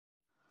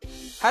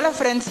Hello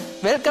friends,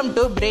 welcome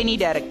to Brainy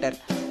Director.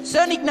 So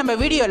இன்னைக்கு நம்ம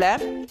வீடியோல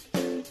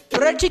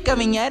புரட்சி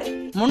கவிஞர்,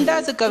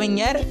 முண்டாசு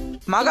கவிஞர்,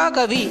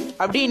 மகாகவி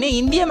அப்படின்னு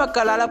இந்திய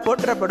மக்களால்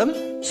போற்றப்படும்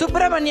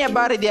சுப்பிரமணிய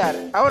பாரதியார்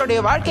அவருடைய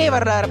வாழ்க்கை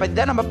வரலாறை பற்றி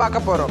தான் நம்ம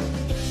பார்க்க போறோம்.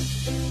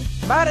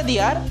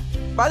 பாரதியார்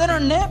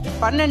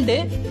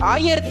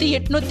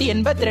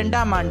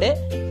 11-12-1882 ஆண்டு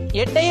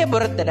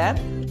எட்டயபுரத்துல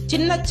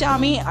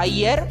சின்னச்சாமி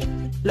ஐயர்,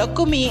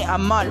 லக்குமி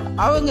அம்மாள்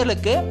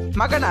அவங்களுக்கு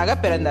மகனாக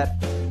பிறந்தார்.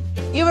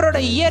 இவரோட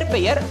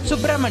இயற்பெயர்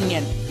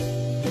சுப்பிரமணியன்.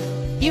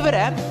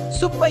 இவரை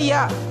சுப்பையா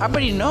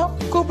அப்படின்னு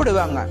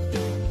கூப்பிடுவாங்க.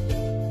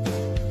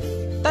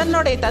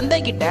 தன்னுடைய தந்தை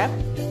கிட்ட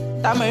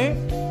தமிழ்,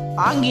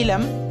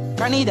 ஆங்கிலம்,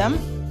 கணிதம்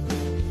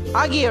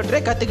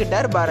ஆகியவற்றை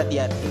கத்துக்கிட்டார்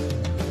பாரதியார்.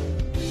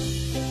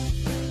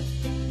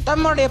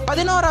 தம்முடைய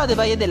 11வது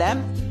வயதுல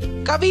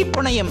கவி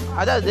புனையும்,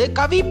 அதாவது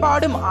கவி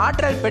பாடும்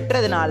ஆற்றல்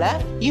பெற்றதுனால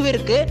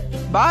இவருக்கு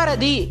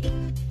பாரதி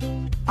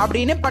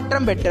அப்படின்னு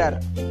பட்டம் பெற்றார்.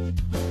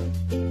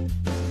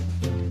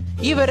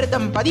 இவர்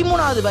தம்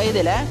 13வது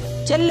வயதுல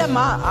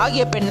செல்லம்மா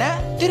ஆகிய பெண்ணை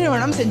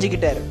திருமணம்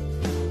செஞ்சுக்கிட்டார்.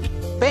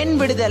 பெண்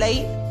விடுதலை,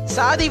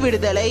 சாதி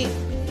விடுதலை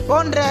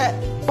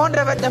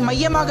போன்றவற்றை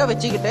மையமாக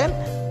வச்சுக்கிட்டு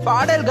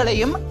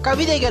பாடல்களையும்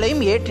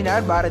கவிதைகளையும்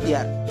ஏற்றினார்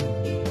பாரதியார்.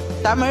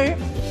 தமிழ்,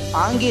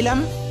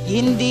 ஆங்கிலம்,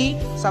 இந்தி,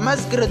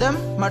 சமஸ்கிருதம்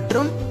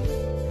மற்றும்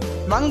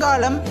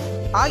வங்காளம்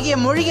ஆகிய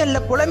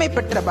மொழிகளில் புலமை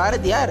பெற்ற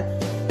பாரதியார்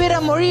பிற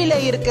மொழியில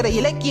இருக்கிற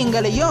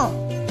இலக்கியங்களையும்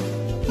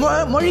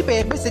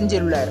மொழிபெயர்ப்பு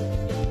செஞ்சுள்ளார்.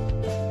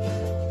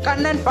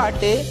 கண்ணன்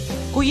பாட்டு,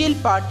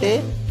 குயில் பாட்டு,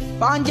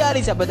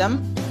 பாஞ்சாலி சபதம்,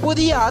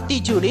 புதிய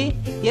ஆத்திச்சூடி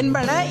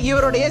என்பன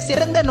இவருடைய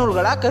சிறந்த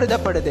நூல்களா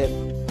கருதப்படுது.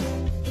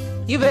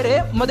 இவர்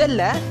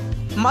முதல்ல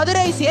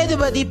மதுரை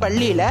சேதுபதி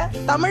பள்ளியில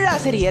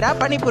தமிழாசிரியரா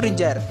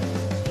பணிபுரிஞ்சார்.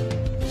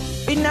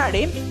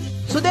 பின்னாடி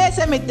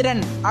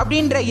சுதேசமித்ரன்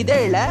அப்படின்ற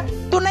இதழில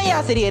துணை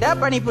ஆசிரியரா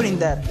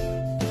பணிபுரிந்தார்.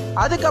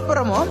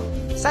 அதுக்கப்புறமும்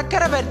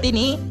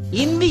சக்கரவர்த்தினி,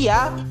 இந்தியா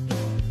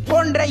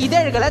போன்ற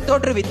இதழ்களை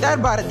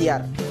தோற்றுவித்தார்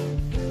பாரதியார்.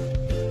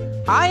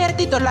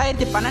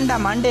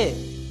 1912 ஆண்டு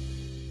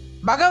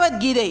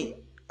பகவத்கீதை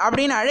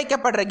அப்படின்னு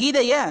அழைக்கப்படுற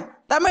கீதைய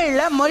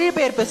தமிழ்ல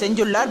மொழிபெயர்ப்பு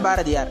செஞ்சுள்ளார்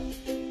பாரதியார்.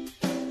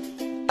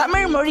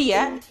 தமிழ் மொழிய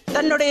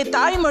தன்னுடைய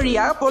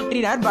தாய்மொழியாக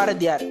போற்றினார்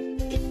பாரதியார்.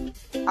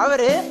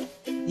 அவரு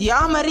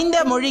யாமறிந்த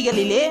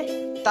மொழிகளிலே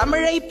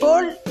தமிழை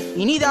போல்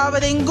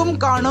இனிதாவதெங்கும்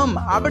காணும்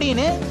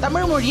அப்படின்னு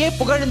தமிழ் மொழியை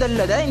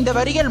புகழ்ந்துள்ளதை இந்த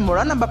வரிகள்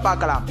மூலம் நம்ம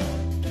பார்க்கலாம்.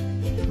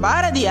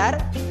 பாரதியார்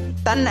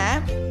தன்னை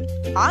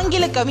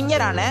ஆங்கில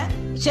கவிஞரான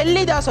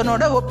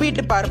செல்லிதாசனோட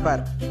ஒப்பிட்டு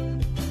பார்ப்பார்.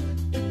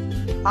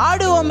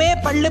 ஆடுவோமே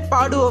பள்ளு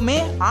பாடுவோமே,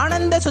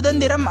 ஆனந்த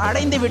சுதந்திரம்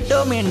அடைந்து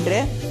விட்டோம் என்று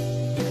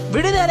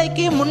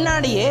விடுதலைக்கு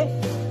முன்னாடியே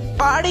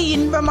பாடி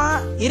இன்பமா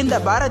இருந்த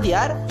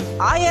பாரதியார்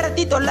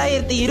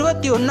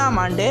 1921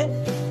 ஆண்டு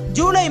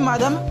ஜூலை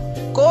மாதம்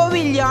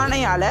கோவில்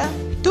யானையால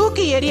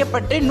தூக்கி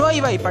எறியப்பட்டு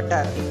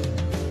நோய்வாய்ப்பட்டார்.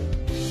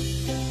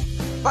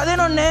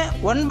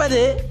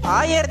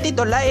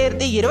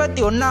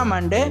 11/9/1921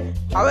 ஆண்டு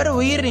அவர்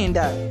உயிர்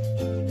நீந்தார்.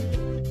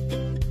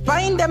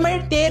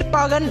 பைந்தமிழ்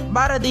தேர்ப்பாகன்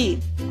பாரதி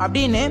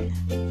அப்படின்னு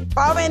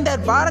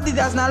பாவேந்தர்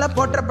பாரதிதாசனால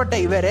போற்றப்பட்ட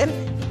இவர்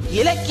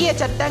இலக்கிய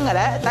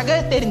சட்டங்களை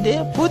தகர்த்தெறிந்து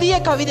புதிய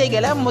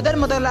கவிதைகளை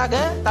முதலாக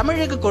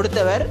தமிழுக்கு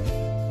கொடுத்தவர்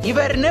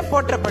இவர்னு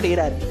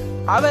போற்றப்படுகிறார்.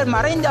 அவர்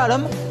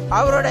மறைந்தாலும்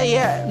அவருடைய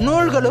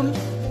நூல்களும்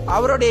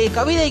அவருடைய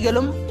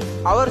கவிதைகளும்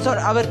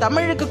அவர்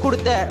தமிழுக்கு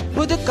கொடுத்த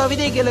புது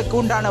கவிதைகளுக்கு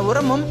உண்டான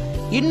உரமும்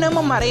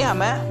இன்னமும்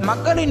மறையாம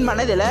மக்களின்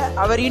மனதில்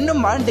அவர்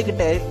இன்னும்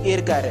வாழ்ந்துகிட்டு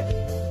இருக்காரு.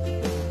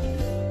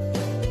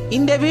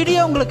 இந்த வீடியோ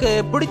உங்களுக்கு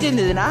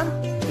பிடிச்சிருந்ததுன்னா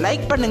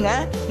லைக் பண்ணுங்க.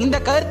 இந்த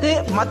கருத்து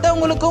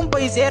மற்றவங்களுக்கும்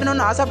போய்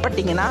சேரணும்னு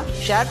ஆசைப்பட்டீங்கன்னா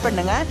ஷேர்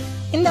பண்ணுங்க.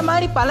 இந்த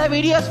மாதிரி பல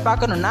வீடியோஸ்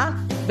பார்க்கணும்னா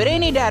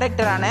பிரெய்னி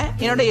டைரக்டரான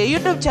என்னுடைய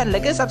யூடியூப்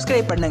சேனலுக்கு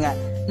சப்ஸ்கிரைப் பண்ணுங்க.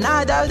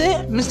 நான் ஏதாவது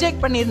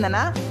மிஸ்டேக்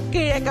பண்ணியிருந்தேன்னா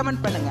கீழே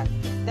கமெண்ட் பண்ணுங்க.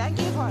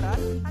 Thank you for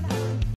all.